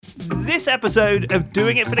This episode of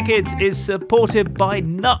Doing It for the Kids is supported by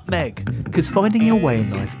Nutmeg, because finding your way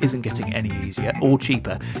in life isn't getting any easier or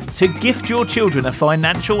cheaper. To gift your children a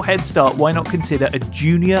financial head start, why not consider a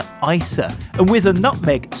Junior ISA? And with a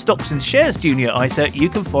Nutmeg Stocks and Shares Junior ISA, you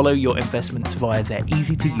can follow your investments via their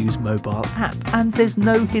easy-to-use mobile app. And there's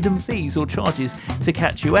no hidden fees or charges to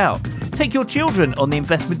catch you out. Take your children on the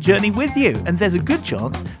investment journey with you, and there's a good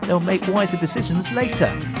chance they'll make wiser decisions later.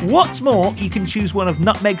 What's more, you can choose one of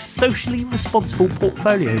Nutmeg's socially responsible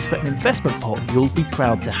portfolios for an investment pot you'll be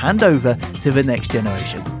proud to hand over to the next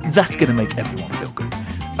generation. That's going to make everyone feel good.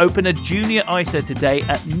 Open a Junior ISA today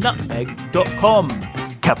at nutmeg.com.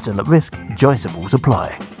 Capital at risk, JISA rules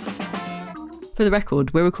apply. For the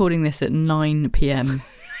record, we're recording this at 9 p.m.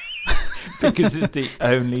 Because it's the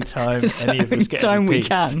only time any of us get any we peace.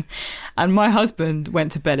 can. And my husband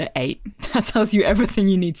went to bed at 8. That tells you everything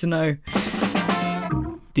you need to know.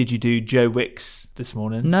 Did you do Joe Wicks this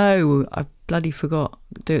morning? No, I bloody forgot.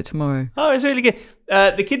 Do it tomorrow. Oh, it's really good.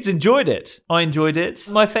 The kids enjoyed it. I enjoyed it.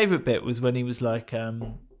 My favourite bit was when he was like,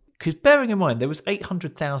 because bearing in mind, there was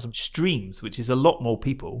 800,000 streams, which is a lot more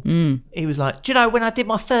people. He was like, do you know, when I did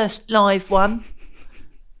my first live one,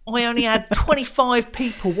 I only had 25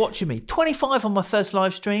 people watching me. 25 on my first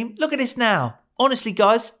live stream. Look at this now. Honestly,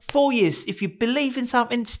 guys, 4 years. If you believe in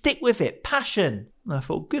something, stick with it. Passion. And I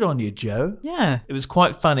thought, good on you, Joe. Yeah. It was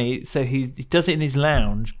quite funny. So he does it in his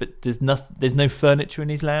lounge, but there's no furniture in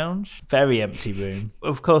his lounge. Very empty room.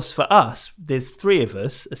 Of course, for us, there's 3 of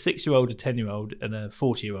us, a 6-year-old, a 10-year-old, and a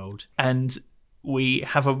 40-year-old. And we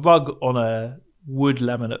have a rug on a wood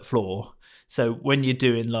laminate floor. So when you're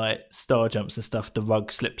doing like star jumps and stuff, the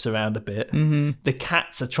rug slips around a bit. Mm-hmm. The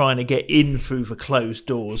cats are trying to get in through the closed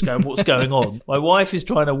doors, going, what's going on? My wife is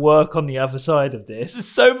trying to work on the other side of this.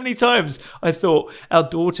 So many times I thought our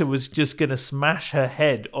daughter was just going to smash her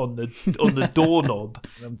head on the doorknob.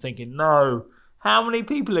 And I'm thinking, no, how many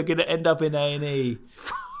people are going to end up in A&E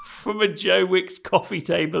from a Joe Wicks coffee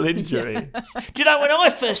table injury? Yeah. Do you know when I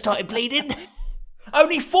first started bleeding?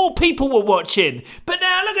 Only 4 people were watching, but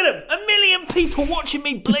now look at them, 1 million people watching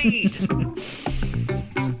me bleed.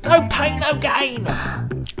 No pain, no gain.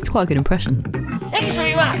 It's quite a good impression. Thanks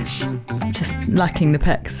very much. Just lacking the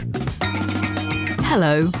pecs.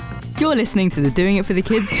 Hello, you're listening to the Doing It for the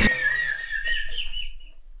Kids.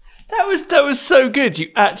 That was so good. You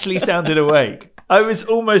actually sounded awake. I was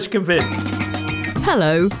almost convinced.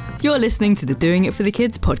 Hello, you're listening to the Doing It for the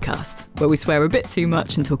Kids podcast, where we swear a bit too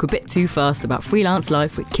much and talk a bit too fast about freelance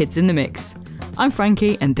life with kids in the mix. I'm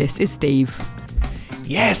Frankie and this is Steve.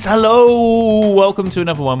 Yes, hello! Welcome to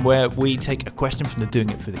another one where we take a question from the Doing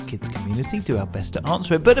It for the Kids community, do our best to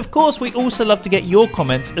answer it. But of course, we also love to get your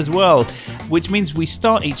comments as well, which means we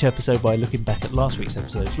start each episode by looking back at last week's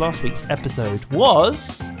episodes. Last week's episode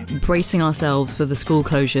was... bracing ourselves for the school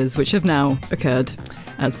closures, which have now occurred,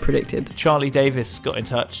 as predicted. Charlie Davis got in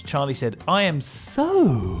touch. Charlie said, I am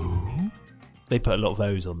so... They put a lot of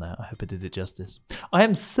O's on that. I hope I did it justice. I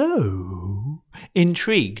am so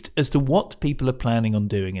intrigued as to what people are planning on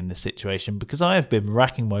doing in this situation because I have been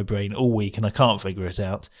racking my brain all week and I can't figure it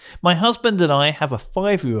out. My husband and I have a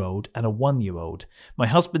 5-year-old and a 1-year-old. My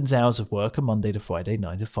husband's hours of work are Monday to Friday,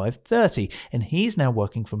 9 to 5:30, and he's now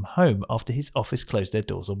working from home after his office closed their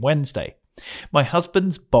doors on Wednesday. My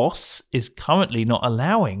husband's boss is currently not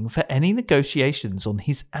allowing for any negotiations on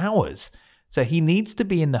his hours. So he needs to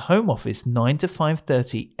be in the home office 9 to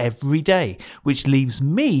 5:30 every day, which leaves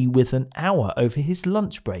me with an hour over his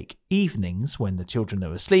lunch break, evenings when the children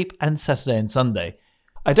are asleep, and Saturday and Sunday.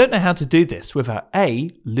 I don't know how to do this without A,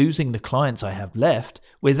 losing the clients I have left,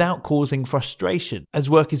 without causing frustration, as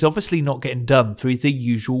work is obviously not getting done through the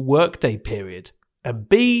usual workday period, and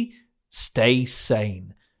B, stay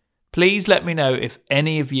sane. Please let me know if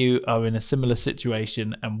any of you are in a similar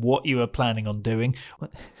situation and what you are planning on doing.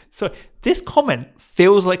 So this comment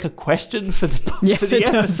feels like a question for the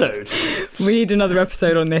episode. We need another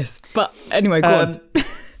episode on this. But anyway, go on.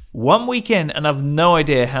 1 week in and I've no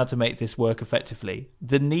idea how to make this work effectively.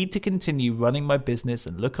 The need to continue running my business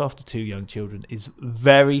and look after 2 young children is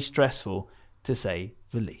very stressful, to say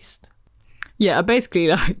the least. Yeah, I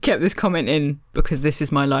basically kept this comment in because this is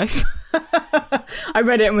my life. I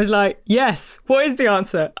read it and was like, yes, what is the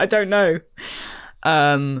answer? I don't know.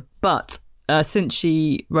 But since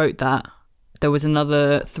she wrote that, there was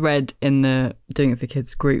another thread in the Doing It for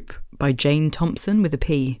Kids group by Jane Thompson with a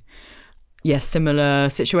P. Yes, similar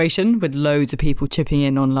situation with loads of people chipping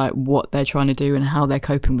in on like what they're trying to do and how they're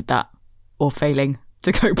coping with that or failing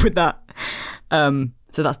to cope with that.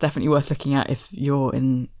 So that's definitely worth looking at if you're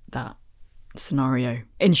in that scenario.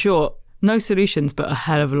 In short, No solutions, but a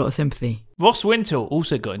hell of a lot of sympathy. Ross Wintle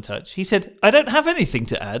also got in touch. He said, I don't have anything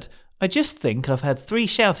to add. I just think I've had 3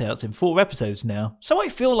 shout-outs in 4 episodes now, so I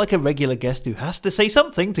feel like a regular guest who has to say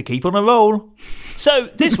something to keep on a roll. So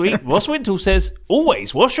this week, Ross Wintle says,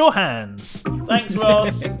 always wash your hands. Thanks,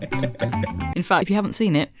 Ross. In fact, if you haven't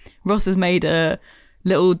seen it, Ross has made a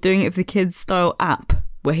little Doing It for the Kids style app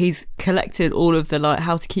where he's collected all of the like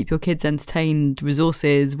how to keep your kids entertained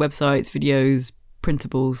resources, websites, videos,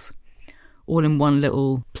 printables, all in one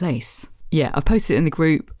little place. Yeah, I've posted it in the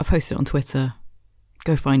group. I've posted it on Twitter.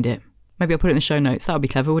 Go find it. Maybe I'll put it in the show notes. That would be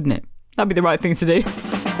clever, wouldn't it? That'd be the right thing to do.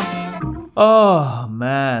 Oh,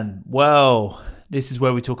 man. Well, this is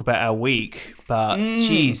where we talk about our week. But,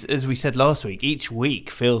 geez, as we said last week, each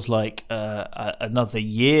week feels like another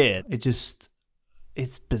year.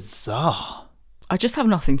 It's bizarre. I just have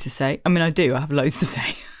nothing to say. I mean, I do. I have loads to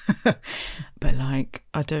say. But, like,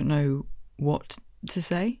 I don't know what to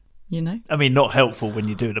say, you know? I mean, not helpful when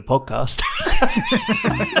you're doing a podcast.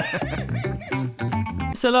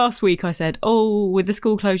 So last week I said, with the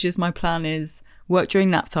school closures, my plan is work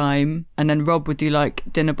during nap time, and then Rob would do like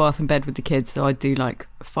dinner, bath and bed with the kids. So I'd do like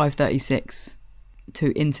 5:36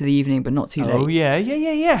 to into the evening, but not too late. Oh,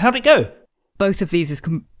 yeah. How'd it go? Both of these has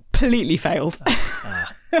completely failed.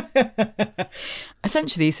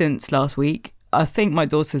 Essentially, since last week, I think my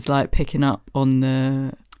daughter's like picking up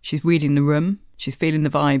on she's reading the room. She's feeling the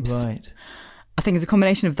vibes. Right. I think it's a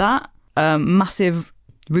combination of that, massive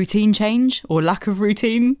routine change or lack of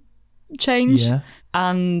routine change,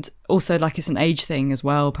 and also like it's an age thing as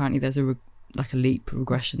well. Apparently there's a leap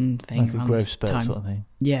regression thing, like a growth spurt sort of thing.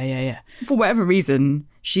 Yeah. For whatever reason,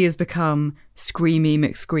 she has become screamy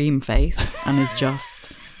McScream face and is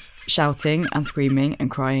just shouting and screaming and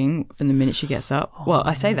crying from the minute she gets up. Well,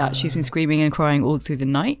 I say that she's been screaming and crying all through the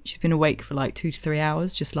night. She's been awake for like 2 to 3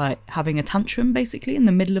 hours, just like having a tantrum basically in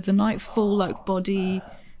the middle of the night, full like body,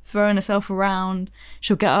 throwing herself around.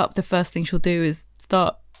 She'll get up, the first thing she'll do is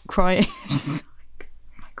start crying. Just like,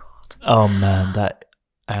 oh my God. Oh man,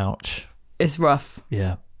 ouch. It's rough.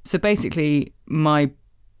 Yeah. So basically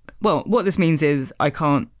what this means is I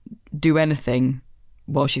can't do anything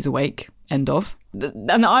while she's awake, end of.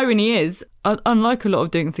 And the irony is, unlike a lot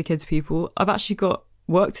of Doing It for the Kids people, I've actually got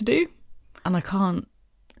work to do and I can't.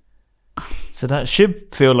 So that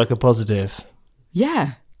should feel like a positive.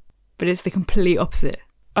 Yeah, but it's the complete opposite.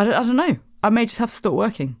 I don't know. I may just have to stop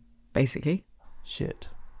working, basically. Shit.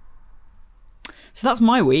 So that's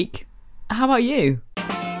my week. How about you?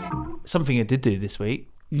 Something I did do this week.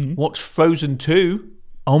 Watched Frozen 2.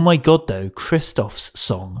 Oh my God, though. Kristoff's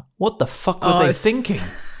song. What the fuck were they thinking?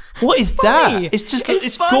 What is funny. That? It's just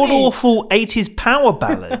it's god-awful 80s power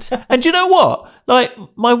ballad. And do you know what? Like,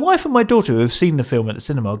 my wife and my daughter, who have seen the film at the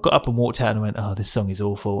cinema, got up and walked out and went, oh, this song is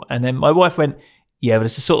awful. And then my wife went, yeah, but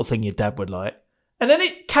it's the sort of thing your dad would like. And then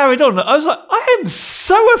it carried on. I was like, I am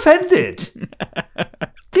so offended.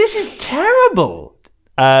 This is terrible.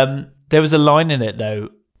 There was a line in it, though.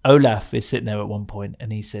 Olaf is sitting there at one point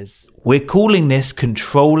and he says, we're calling this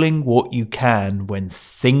controlling what you can when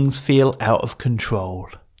things feel out of control.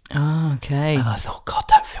 Oh, okay. And I thought, God,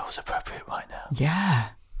 that feels appropriate right now. Yeah.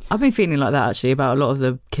 I've been feeling like that, actually, about a lot of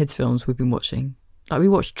the kids' films we've been watching. Like, we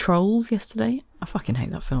watched Trolls yesterday. I fucking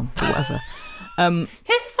hate that film, but whatever.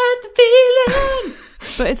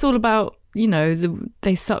 But it's all about, you know,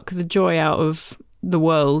 they suck the joy out of the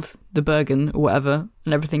world, the Bergen or whatever,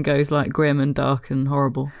 and everything goes like grim and dark and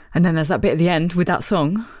horrible. And then there's that bit at the end with that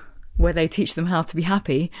song where they teach them how to be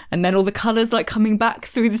happy, and then all the colours like coming back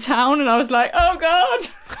through the town, and I was like, oh God,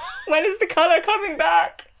 when is the colour coming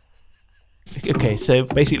back? Okay, so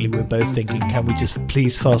basically we're both thinking, can we just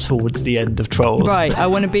please fast forward to the end of Trolls? Right, I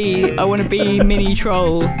want to be mini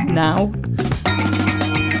troll now.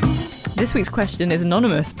 This week's question is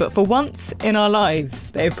anonymous, but for once in our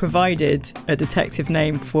lives, they've provided a detective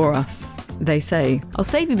name for us. They say, I'll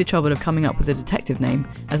save you the trouble of coming up with a detective name,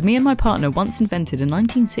 as me and my partner once invented a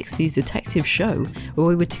 1960s detective show where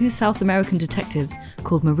we were 2 South American detectives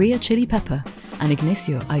called Maria Chili Pepper and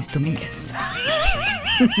Ignacio Ice Dominguez.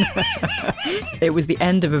 It was the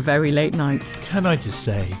end of a very late night. Can I just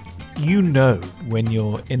say, you know when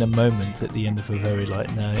you're in a moment at the end of a very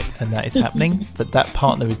late night and that is happening, that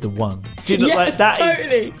partner is the one. Do you know, yes, like, that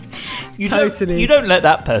totally. You don't let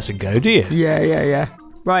that person go, do you? Yeah.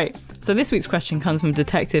 Right, so this week's question comes from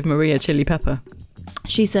Detective Maria Chili Pepper.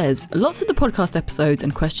 She says, lots of the podcast episodes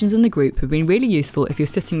and questions in the group have been really useful if you're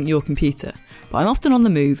sitting at your computer, but I'm often on the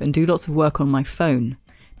move and do lots of work on my phone.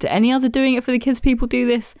 Do any other Doing It for the Kids people do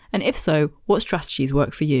this? And if so, what strategies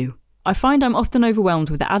work for you? I find I'm often overwhelmed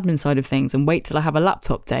with the admin side of things and wait till I have a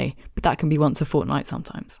laptop day, but that can be once a fortnight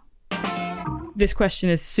sometimes. This question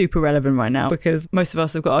is super relevant right now because most of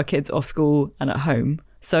us have got our kids off school and at home.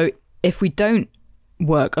 So if we don't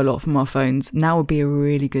work a lot from our phones, now would be a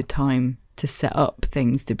really good time to set up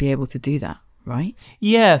things to be able to do that, right?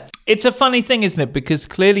 Yeah, it's a funny thing, isn't it? Because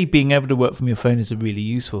clearly being able to work from your phone is a really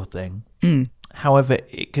useful thing. However,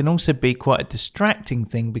 it can also be quite a distracting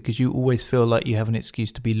thing because you always feel like you have an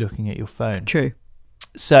excuse to be looking at your phone. True.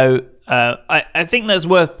 So I think that's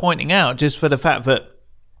worth pointing out, just for the fact that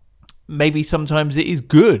maybe sometimes it is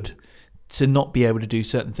good to not be able to do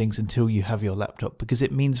certain things until you have your laptop, because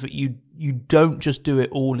it means that you don't just do it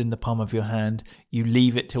all in the palm of your hand, you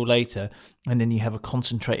leave it till later, and then you have a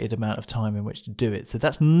concentrated amount of time in which to do it. So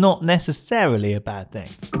that's not necessarily a bad thing.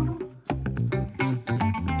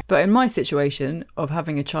 But in my situation of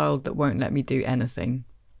having a child that won't let me do anything,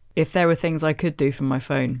 if there were things I could do from my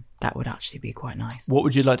phone, that would actually be quite nice. What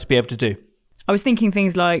would you like to be able to do? I was thinking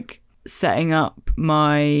things like setting up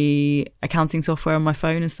my accounting software on my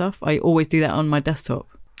phone and stuff. I always do that on my desktop.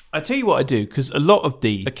 I tell you what I do, because a lot of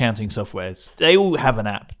the accounting softwares, they all have an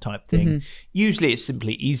app type thing. Usually it's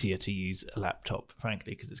simply easier to use a laptop,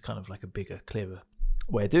 frankly, because it's kind of like a bigger, clearer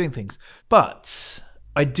way of doing things. But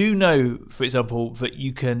I do know, for example, that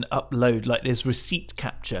you can upload, like there's receipt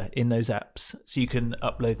capture in those apps, so you can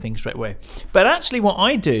upload things straight away. But actually what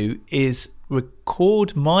I do is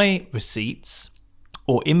record my receipts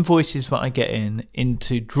or invoices that I get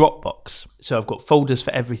into Dropbox. So I've got folders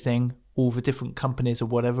for everything, all the different companies or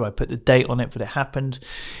whatever. I put the date on it that it happened.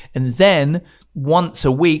 And then once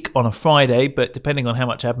a week on a Friday, but depending on how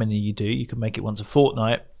much admin you do, you can make it once a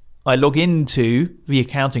fortnight, I log into the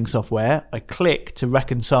accounting software, I click to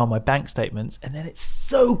reconcile my bank statements, and then it's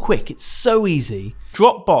so quick, it's so easy.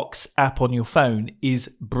 Dropbox app on your phone is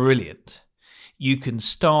brilliant. You can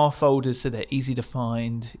star folders so they're easy to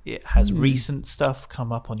find. It has recent stuff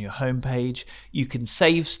come up on your homepage. You can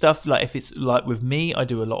save stuff, like if it's like with me, I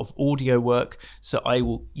do a lot of audio work, so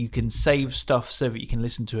you can save stuff so that you can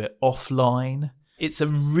listen to it offline. It's a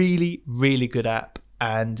really, really good app.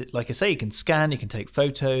 And like I say, you can scan, you can take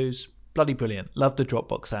photos. Bloody brilliant. Love the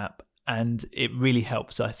Dropbox app. And it really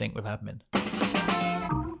helps, I think, with admin.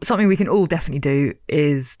 Something we can all definitely do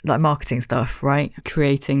is like marketing stuff, right?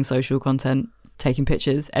 Creating social content, taking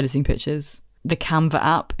pictures, editing pictures. The Canva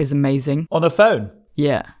app is amazing. On a phone?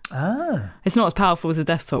 Yeah. Ah. It's not as powerful as a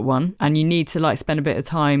desktop one. And you need to like spend a bit of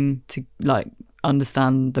time to like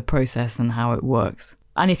understand the process and how it works.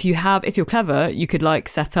 And if you're clever, you could like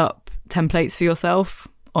set up templates for yourself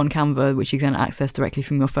on Canva, which you can access directly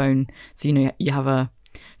from your phone. So, you have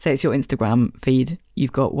say it's your Instagram feed,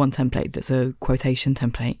 you've got one template that's a quotation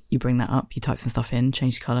template. You bring that up, you type some stuff in,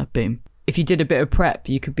 change the colour, boom. If you did a bit of prep,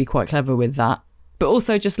 you could be quite clever with that. But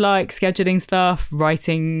also just like scheduling stuff,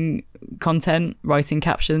 writing content, writing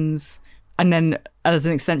captions. And then as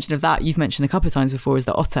an extension of that, you've mentioned a couple of times before, is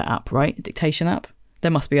the Otter app, right? A dictation app.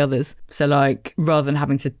 There must be others. So like rather than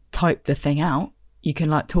having to type the thing out, you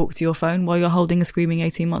can like talk to your phone while you're holding a screaming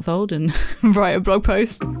 18-month-old and write a blog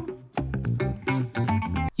post.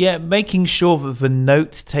 Yeah, making sure that the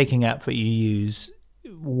note-taking app that you use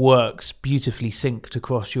works beautifully synced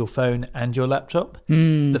across your phone and your laptop.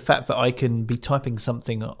 The fact that I can be typing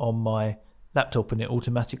something on my laptop and it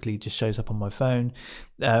automatically just shows up on my phone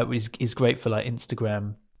is great for like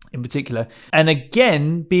Instagram in particular. And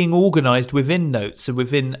again, being organized within Notes, so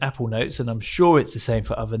within Apple Notes, and I'm sure it's the same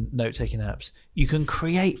for other note-taking apps, you can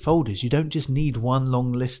create folders. You don't just need one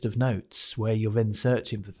long list of notes where you're then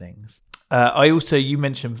searching for things. You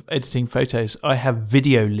mentioned editing photos. I have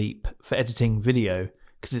Video Leap for editing video,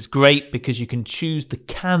 because it's great because you can choose the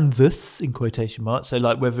canvas in quotation marks. So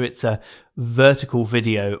like whether it's a vertical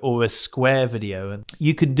video or a square video, and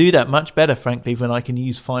you can do that much better, frankly, than I can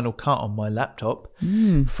use Final Cut on my laptop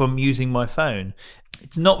from using my phone.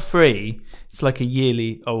 It's not free. It's like a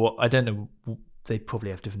yearly, I don't know. They probably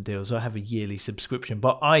have different deals. I have a yearly subscription,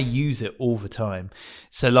 but I use it all the time.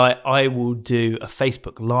 So like I will do a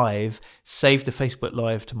Facebook Live, save the Facebook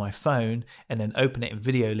Live to my phone, and then open it in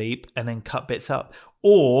Video Leap and then cut bits up.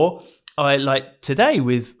 Or I like today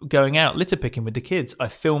with going out litter picking with the kids, I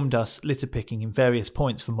filmed us litter picking in various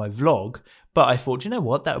points for my vlog, but I thought, you know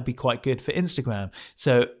what, that would be quite good for Instagram.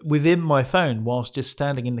 So within my phone, whilst just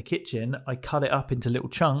standing in the kitchen, I cut it up into little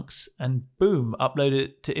chunks and boom, upload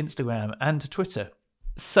it to Instagram and to Twitter.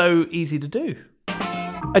 So easy to do.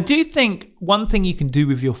 I do think one thing you can do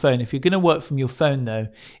with your phone, if you're going to work from your phone though,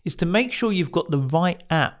 is to make sure you've got the right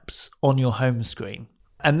apps on your home screen.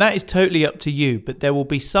 And that is totally up to you, but there will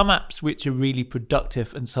be some apps which are really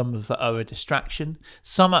productive and some that are a distraction.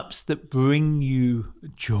 Some apps that bring you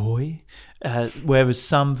joy, whereas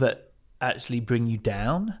some that actually bring you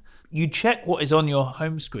down. you check what is on your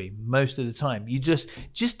home screen most of the time. You just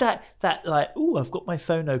that like, oh, I've got my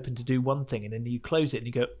phone open to do one thing, and then you close it and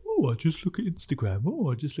you go, oh, I just look at Instagram.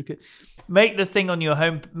 Oh, I just look at. Make the thing on your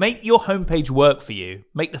home. Make your homepage work for you.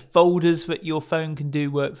 Make the folders that your phone can do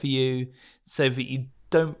work for you, so that you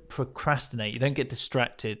don't procrastinate. You don't get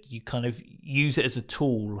distracted. You kind of use it as a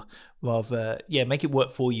tool rather. Yeah, make it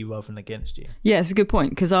work for you rather than against you. Yeah, it's a good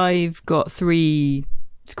point, because I've got 3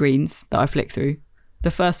 screens that I flick through.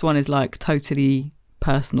 The first one is like totally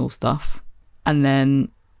personal stuff, and then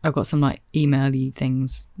I've got some like email-y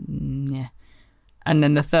things. Yeah. And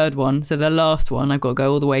then the third one, so the last one, I've got to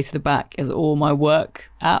go all the way to the back, is all my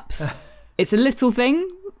work apps. It's a little thing,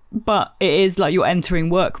 but it is like you're entering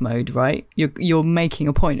work mode, right? You're making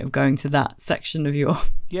a point of going to that section of your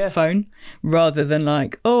phone, rather than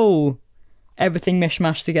like, oh, everything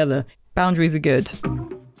mishmashed together. Boundaries are good.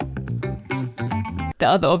 The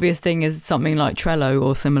other obvious thing is something like Trello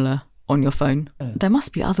or similar on your phone. There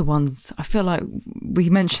must be other ones. I feel like we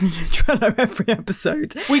mention Trello every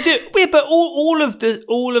episode. We do, but all of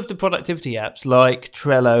the productivity apps like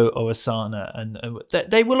Trello or Asana, and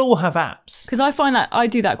they will all have apps. Because I find that I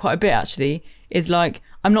do that quite a bit actually. Is like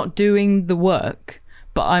I'm not doing the work,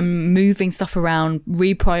 but I'm moving stuff around,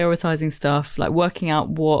 reprioritizing stuff, like working out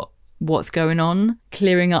what's going on,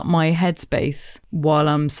 clearing up my headspace while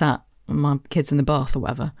I'm sat with my kids in the bath or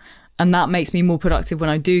whatever. And that makes me more productive when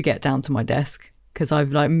I do get down to my desk, because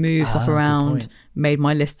I've like moved stuff around, made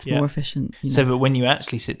my lists more efficient. You know? So that when you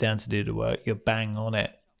actually sit down to do the work, you're bang on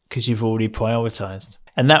it because you've already prioritized.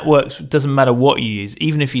 And that works. Doesn't matter what you use.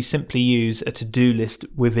 Even if you simply use a to-do list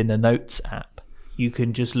within the Notes app, you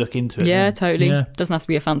can just look into it. Yeah, totally. Yeah. Doesn't have to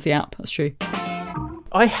be a fancy app. That's true.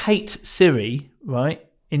 I hate Siri, right,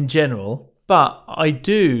 in general, but I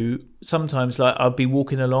do sometimes, like, I'll be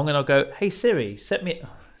walking along and I'll go, hey, Siri, set me...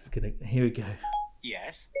 Here we go.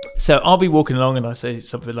 Yes. So I'll be walking along and I say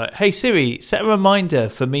something like, hey Siri, set a reminder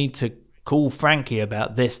for me to call Frankie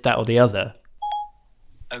about this, that or the other.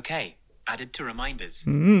 Okay. Added to reminders.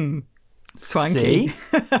 Swanky.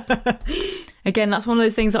 Again, that's one of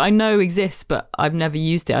those things that I know exists, but I've never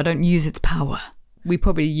used it. I don't use its power. We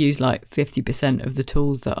probably use like 50% of the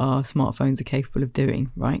tools that our smartphones are capable of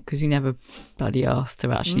doing, right? Because you never bloody asked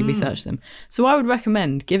to actually research them. So I would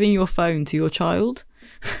recommend giving your phone to your child.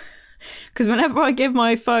 Because whenever I give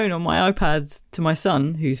my phone or my iPad to my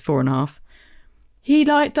son, who's 4.5, he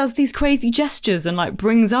like does these crazy gestures and like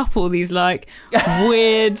brings up all these like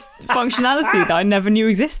weird functionality that I never knew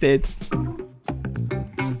existed.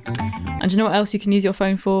 And do you know what else you can use your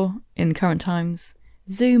phone for in current times?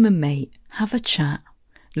 Zoom and mate, have a chat,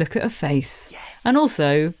 look at a face, and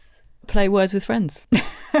also play Words with Friends.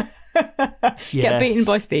 Get beaten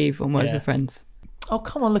by Steve on Words with Friends. Oh,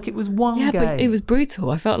 come on, look, it was one game. But it was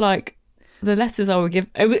brutal. I felt like the letters I would give...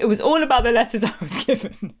 It was all about the letters I was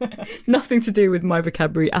given. Nothing to do with my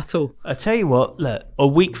vocabulary at all. I tell you what, look, a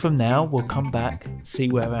week from now, we'll come back, see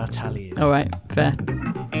where our tally is. All right, fair.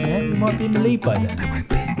 Yeah, we might be in the lead by then. I won't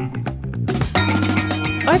be.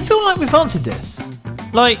 I feel like we've answered this.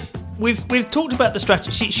 Like, we've talked about the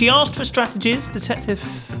strategy. She asked for strategies, Detective...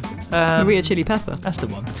 Maria Chili Pepper. That's the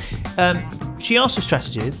one. She asked for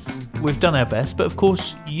strategies. We've done our best, but of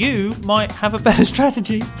course you might have a better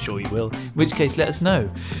strategy. Sure you will. In which case, let us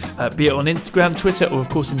know. Be it on Instagram, Twitter, or of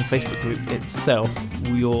course in the Facebook group itself.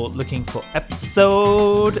 You're looking for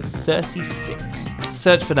episode 36.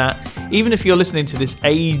 Search for that. Even if you're listening to this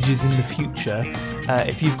ages in the future,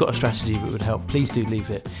 if you've got a strategy that would help, please do leave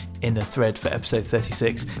it in the thread for episode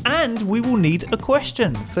 36. And we will need a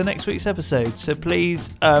question for next week's episode. So please,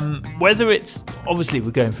 whether it's... Obviously,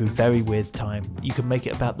 we're going through very weird time. You can make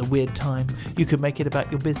it about the weird time. You can make it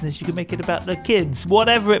about your business. You can make it about the kids.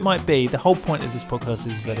 Whatever it might be. The whole point of this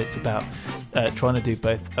podcast is that it's about trying to do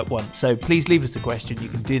both at once. So please leave us a question. You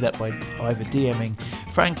can do that by either DMing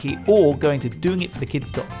Frankie or going to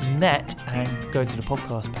doingitforthekids.net and going to the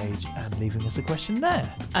podcast page and leaving us a question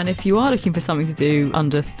there. And if you are looking for something to do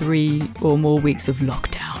under 3 or more weeks of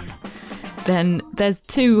lockdown, then there's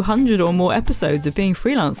 200 or more episodes of Being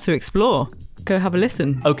Freelance to explore. Go have a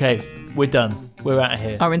listen. Okay, we're done. We're out of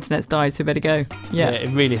here. Our internet's died, so we better go. Yeah, it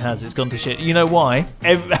really has. It's gone to shit. You know why?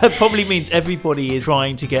 That probably means everybody is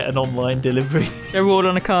trying to get an online delivery. They're all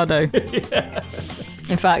on Ocado. Yeah.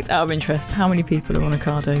 In fact, out of interest, how many people are on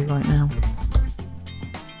Ocado right now?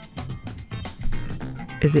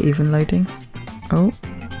 Is it even loading? Oh.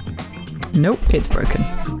 Nope, it's broken.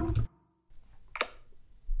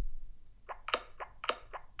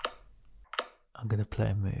 I'm going to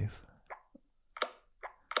play a move.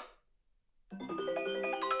 Oh,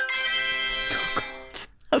 God.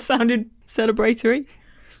 That sounded celebratory.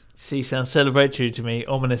 C sounds celebratory to me,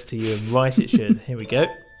 ominous to you, and right it should. Here we go.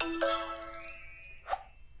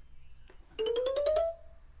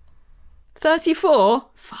 34?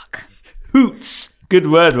 Fuck. Hoots. Good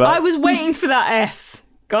word, right? I was waiting for that S.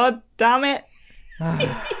 God damn it.